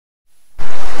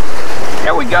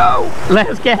we go.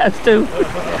 Last cast too.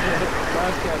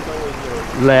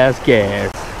 Last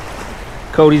cast.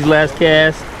 Cody's last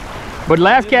cast. But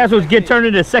last cast was get turned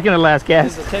into second to last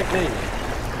cast. It's a technique.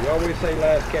 You always say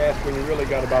last cast when you really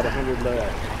got about 100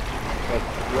 left. But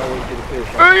you always get a fish.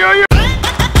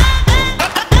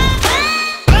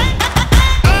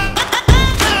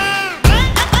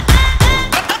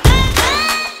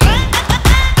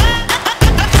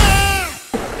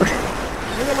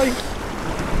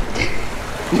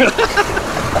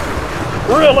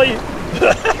 Really?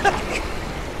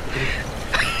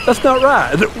 That's not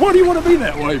right. What do you want to be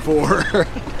that way for?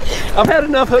 I've had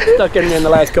enough hooks stuck in me in the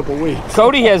last couple of weeks.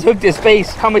 Cody has hooked his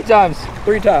face how many times?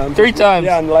 3 times. 3 times?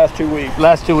 Yeah, in the last 2 weeks.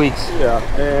 Last 2 weeks. Yeah.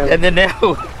 And then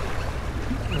now.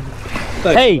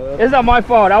 Thanks, hey, bud. it's not my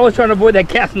fault. I was trying to avoid that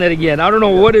cast net again. I don't know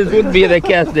what is with me that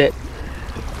cast net.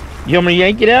 You want me to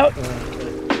yank it out?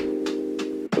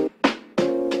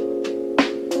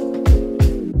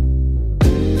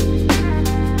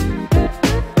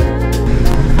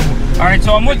 All right,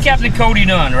 so I'm with Captain Cody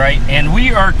Dunn, right? And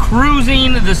we are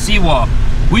cruising the seawall.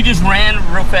 We just ran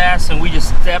real fast and we just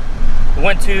stepped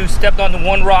on the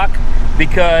one rock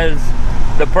because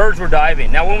the birds were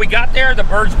diving. Now when we got there, the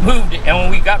birds moved, and when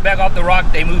we got back off the rock,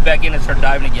 they moved back in and started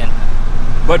diving again.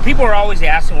 But people are always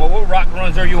asking, well, what rock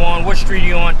runs are you on? What street are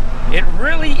you on? It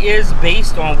really is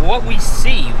based on what we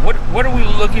see. What are we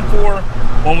looking for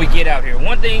when we get out here?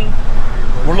 One thing,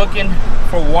 we're looking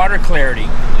for water clarity.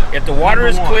 If the water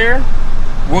is clear,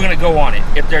 we're gonna go on it.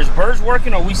 If there's birds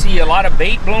working or we see a lot of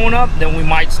bait blowing up, then we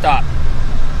might stop,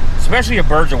 especially if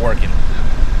birds are working.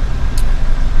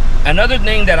 Another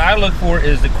thing that I look for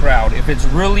is the crowd. If it's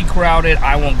really crowded,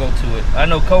 I won't go to it. I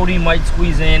know Cody might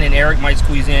squeeze in and Eric might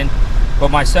squeeze in,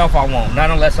 but myself, I won't, not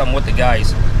unless I'm with the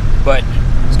guys. But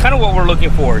it's kind of what we're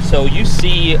looking for. So you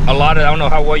see a lot of, I don't know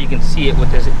how well you can see it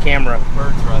with this camera.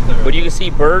 Birds right there. But you can see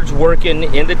birds working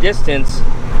in the distance.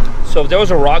 So if there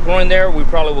was a rock growing there, we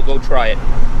probably will go try it.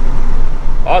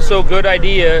 Also, good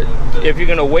idea, if you're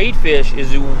gonna wade fish,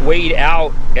 is to wade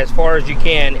out as far as you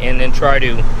can and then try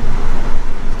to,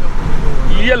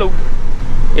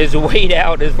 is to wade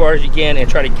out as far as you can and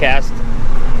try to cast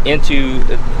into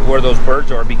where those birds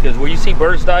are. Because where you see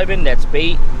birds diving, that's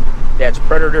bait, that's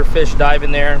predator fish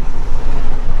diving there.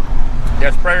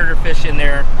 There's predator fish in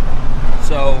there.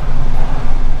 So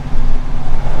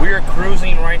we are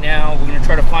cruising right now. We're gonna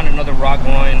try to find another rock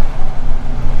groin.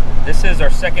 This is our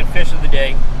second fish of the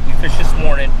day. We fished this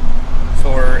morning,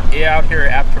 so we're out here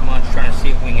after lunch trying to see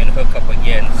if we can hook up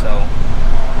again. So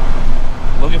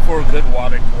looking for good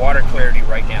water clarity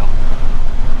right now,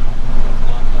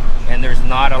 and there's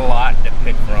not a lot to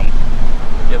pick from.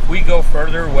 If we go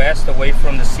further west, away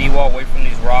from the seawall, away from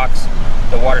these rocks,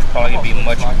 the water's probably gonna be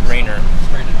much greener.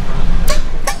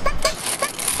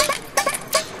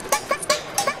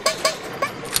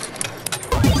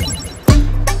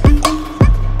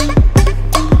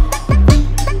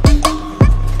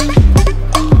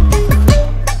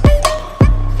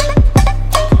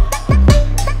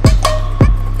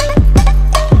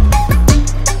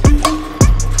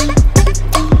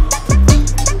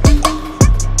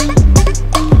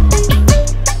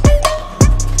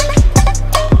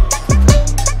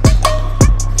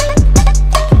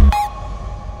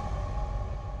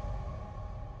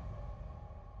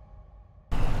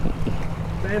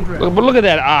 But look at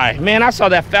that eye. Man, I saw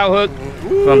that foul hook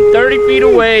from 30 feet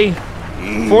away,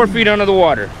 4 feet under the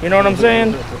water. You know what I'm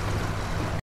saying?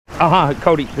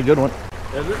 Cody, the good one.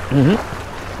 Is it? Mm-hmm.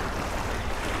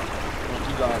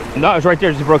 No, it's right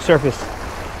there. It's the broke surface. Ooh.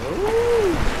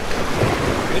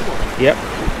 Good one. Yep.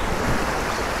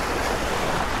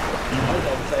 I was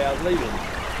about to say I was leaving.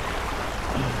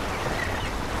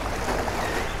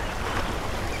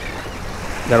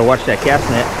 Gotta watch that cast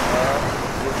net.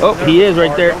 Oh, he is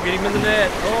right there. Don't get him in the net.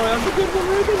 Oh, that's a good one,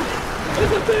 Ruben.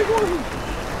 That's a big one.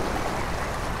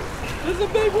 That's a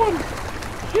big one.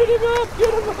 Get him up.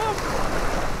 Get him up.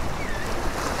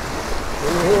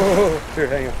 Oh, here,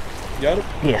 hang on. You got it?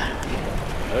 Yeah.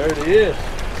 There it is.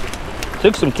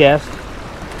 Took some cast.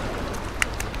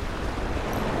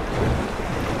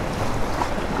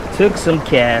 Took some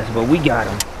cast, but we got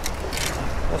him.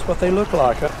 That's what they look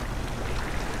like, huh?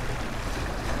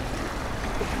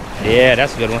 Yeah,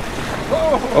 that's a good one.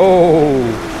 Oh,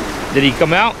 did he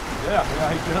come out? Yeah,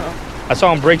 he jumped. I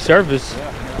saw him break surface.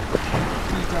 Yeah.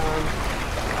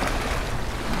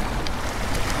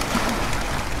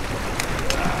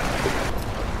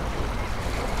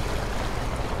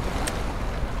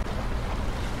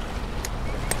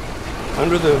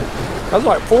 Under the, that's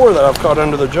like 4 that I've caught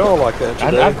under the jaw like that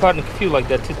today. I've caught a few like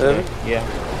that too today. Yeah.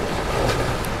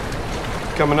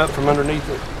 Coming up from underneath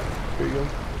it. Here you go.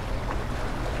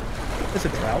 It's a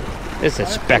trout. It's a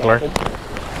speckler.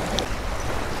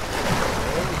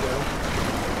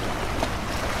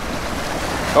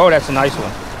 Oh, that's a nice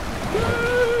one.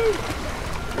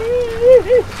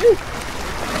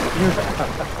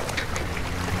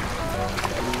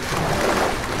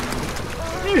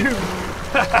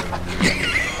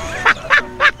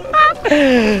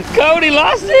 Cody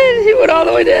lost it. He went all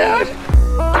the way down.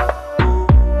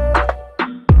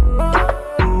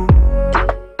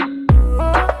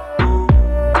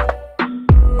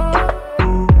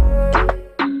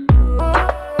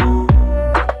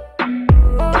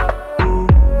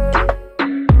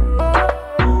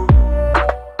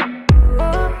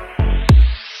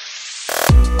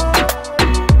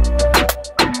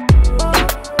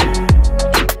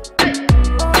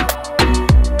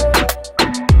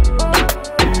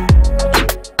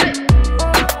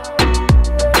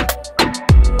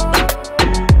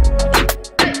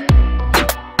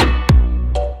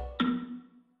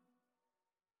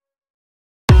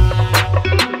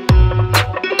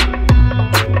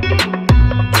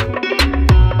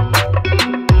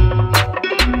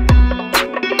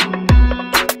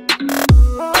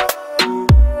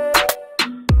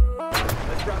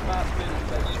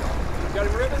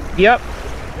 Yep.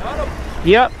 Got him.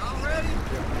 Yep. Already?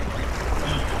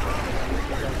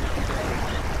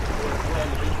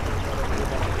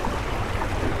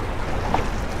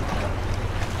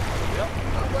 Yep.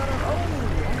 I'm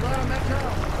glad I met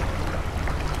Trout.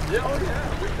 Yeah, oh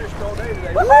yeah. We fished all day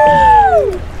today.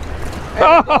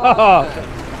 Oh.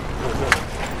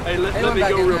 Hey, let me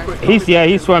go real quick.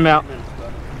 He swam out.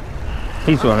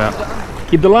 He swam out.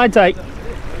 Keep the line tight.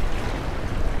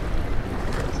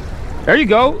 There you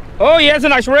go. Oh, yeah, that's a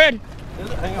nice red.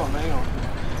 Hang on.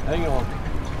 Hang on.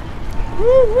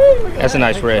 That's a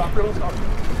nice red.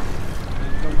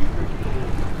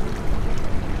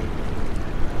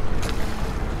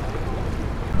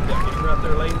 Right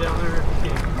there, laying down there.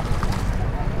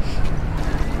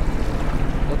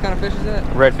 What kind of fish is that?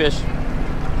 Redfish.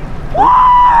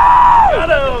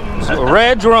 Got him! A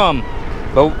red drum.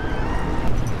 Oh,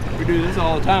 We do this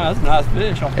all the time. That's a nice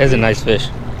fish. that's a nice fish.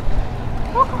 I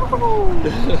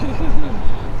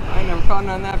ain't never caught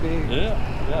none that big.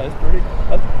 Yeah, it's pretty.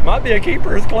 That might be a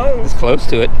keeper. It's close. It's close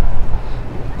to it.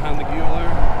 Behind the gill there.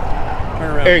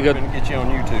 Turn around. There you go. And get you on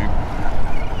YouTube.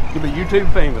 You'll be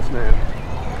YouTube famous now.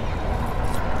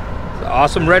 It's an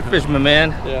awesome redfish, my man.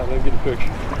 Yeah, let me get a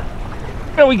picture.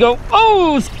 There we go.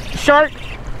 Oh, shark.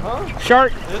 Huh?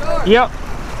 Shark. Yep.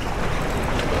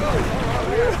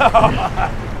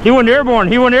 He went airborne.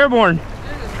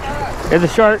 There's a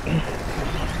shark.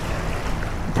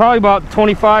 Probably about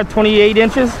 25, 28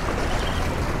 inches.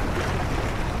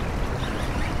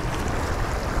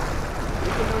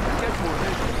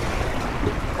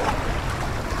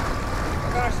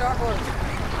 What kind of shark was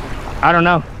it? I don't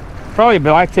know. Probably a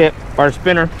black tip or a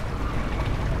spinner.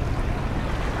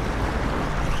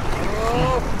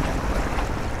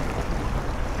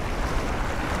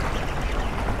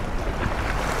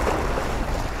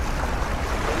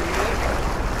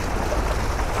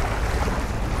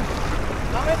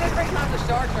 How many different kinds of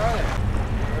sharks are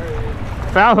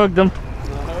there? Foul hooked him.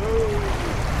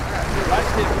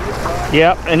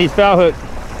 Yep, and he's foul hooked.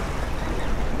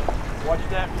 Watch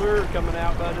that lure coming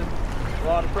out, buddy. A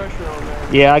lot of pressure on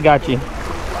there. Yeah, I got you.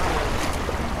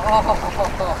 Oh.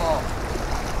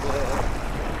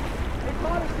 He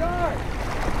caught a shark.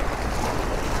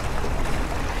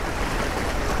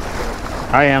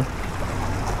 I am.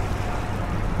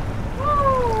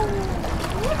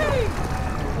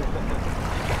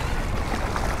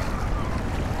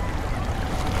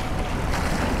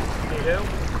 Need help?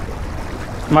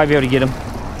 Might be able to get him.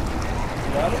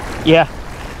 Got it? Yeah.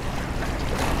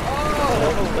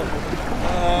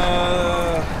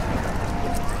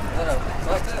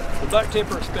 The black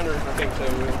tip or spinner, I think so.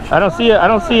 I don't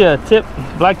see a tip,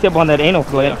 black tip on that anal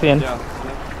fillet pin. Yeah.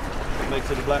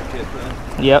 Makes it a black tip then.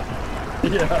 Yep.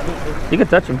 Yeah. You can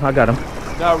touch him. I got him.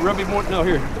 Now rub him more. No,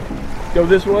 here. Go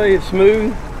this way. It's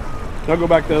smooth. Now go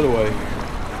back the other way.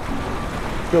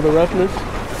 Feel the roughness?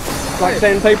 Like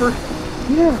sandpaper?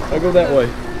 Yeah. I'll go that way.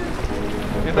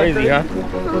 Crazy, huh?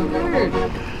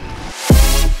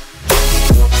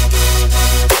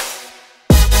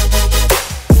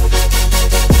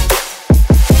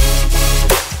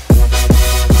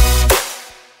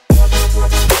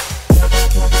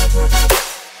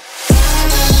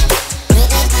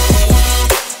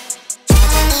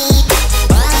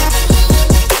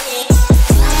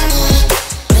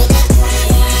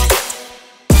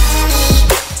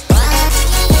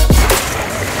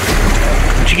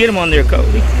 Get him on there,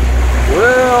 Cody.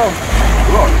 Well,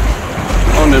 look,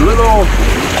 on the little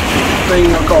thing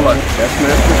I call a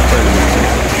Kastmaster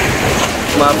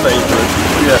spoon. My favorite.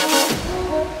 Yeah.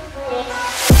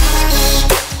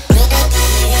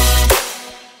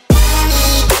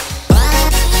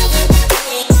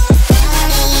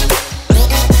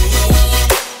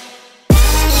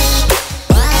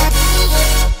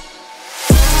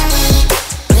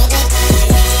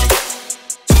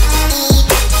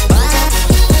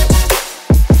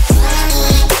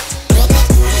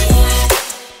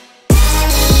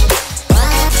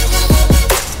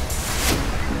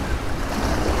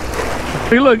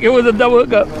 Hey, look, it was a double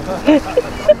hookup.